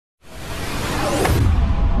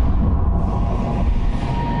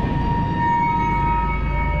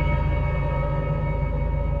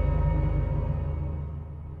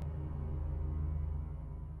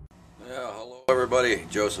everybody,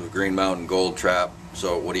 Joseph, Green Mountain Gold Trap.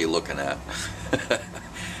 So what are you looking at?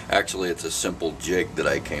 Actually, it's a simple jig that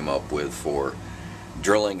I came up with for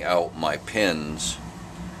drilling out my pins.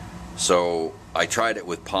 So I tried it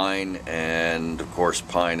with pine, and of course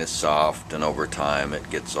pine is soft, and over time it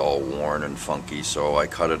gets all worn and funky, so I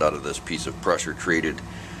cut it out of this piece of pressure treated.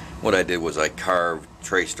 What I did was I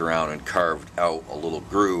traced around and carved out a little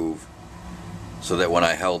groove so that when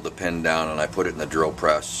I held the pin down and I put it in the drill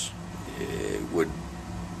press, it would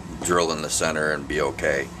drill in the center and be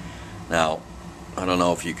okay. Now, I don't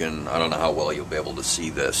know if you can, I don't know how well you'll be able to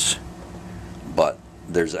see this, but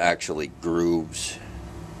there's actually grooves.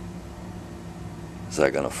 Is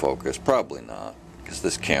that going to focus? Probably not, because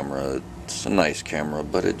this camera, it's a nice camera,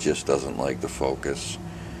 but it just doesn't like the focus.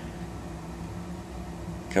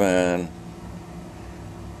 Come on.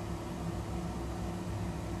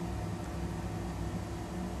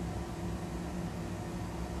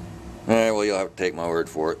 Alright, well, you'll have to take my word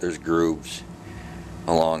for it. There's grooves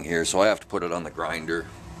along here, so I have to put it on the grinder.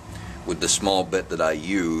 With the small bit that I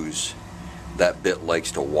use, that bit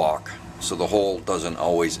likes to walk, so the hole doesn't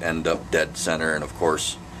always end up dead center, and of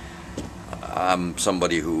course I'm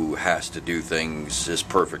somebody who has to do things as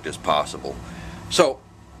perfect as possible. So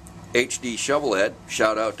HD Shovelhead,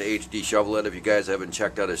 shout out to HD Shovelhead. If you guys haven't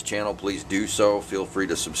checked out his channel, please do so. Feel free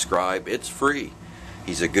to subscribe. It's free.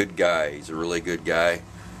 He's a good guy. He's a really good guy.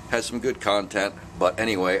 Has some good content. But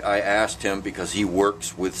anyway, I asked him, because he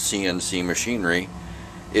works with CNC machinery,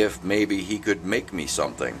 if maybe he could make me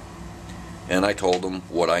something. And I told him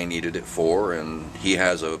what I needed it for, and he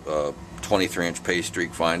has a 23-inch pay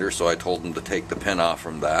streak finder, so I told him to take the pin off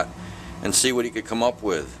from that and see what he could come up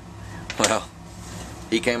with. Well,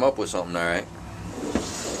 he came up with something, alright.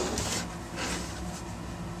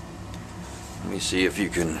 Let me see if you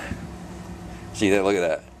can see that. Look at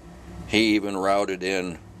that. He even routed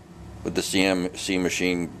in with the CNC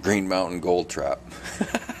machine Green Mountain Gold Trap.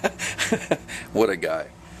 What a guy.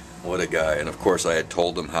 What a guy. And of course I had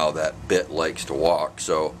told him how that bit likes to walk,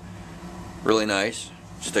 so really nice.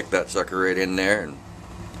 Stick that sucker right in there and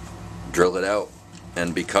drill it out.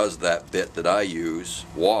 And because that bit that I use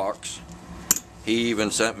walks, he even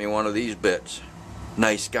sent me one of these bits.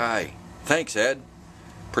 Nice guy. Thanks, Ed.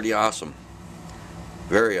 Pretty awesome.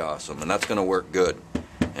 Very awesome. And that's going to work good.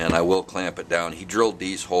 And I will clamp it down. He drilled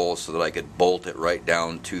these holes so that I could bolt it right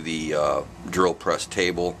down to the drill press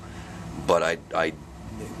table. But I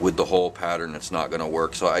with the hole pattern, it's not going to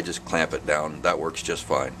work. So I just clamp it down. That works just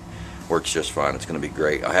fine. Works just fine. It's going to be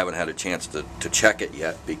great. I haven't had a chance to check it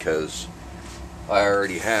yet, because I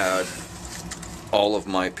already had all of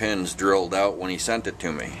my pins drilled out when he sent it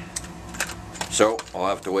to me. So I'll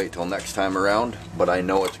have to wait till next time around, but I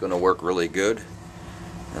know it's going to work really good,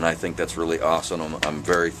 and I think that's really awesome. I'm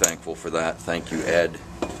very thankful for that. Thank you, Ed.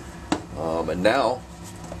 And now,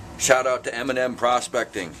 shout out to M&M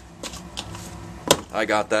Prospecting. I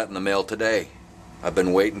got that in the mail today. I've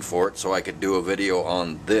been waiting for it so I could do a video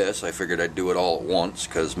on this. I figured I'd do it all at once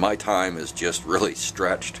because my time is just really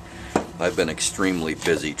stretched. I've been extremely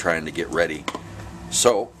busy trying to get ready.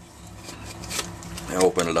 So I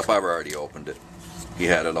opened it up. I've already opened it. He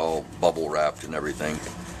had it all bubble wrapped and everything.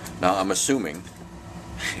 Now I'm assuming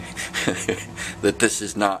that this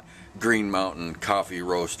is not Green Mountain Coffee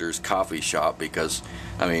Roasters Coffee Shop, because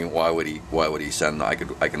I mean, why would he send? I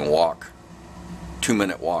can walk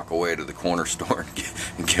 2-minute walk away to the corner store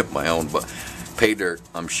and get my own. But pay dirt,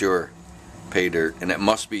 I'm sure. Pay dirt. And it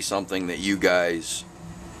must be something that you guys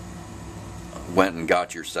went and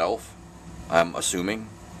got yourself, I'm assuming.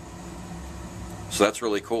 So that's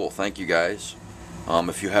really cool. Thank you guys.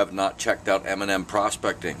 If you have not checked out M&M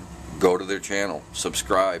Prospecting, go to their channel,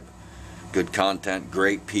 subscribe. Good content,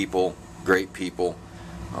 great people, great people.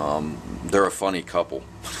 They're a funny couple.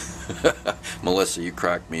 Melissa, you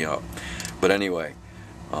cracked me up. But anyway,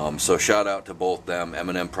 so shout out to both them,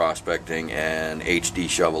 M&M Prospecting and HD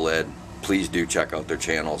Shovelhead. Please do check out their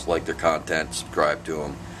channels, like their content, subscribe to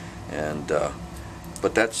them. And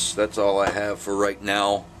but that's all I have for right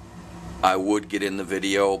now. I would get in the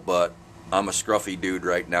video, but I'm a scruffy dude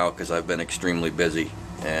right now because I've been extremely busy.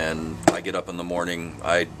 And I get up in the morning,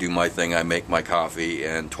 I do my thing, I make my coffee,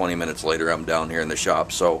 and 20 minutes later I'm down here in the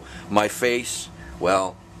shop. So my face,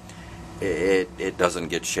 well, it doesn't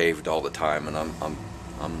get shaved all the time, and I'm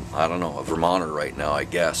I don't know, a Vermonter right now, I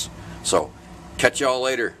guess. So catch y'all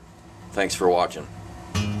later. Thanks for watching.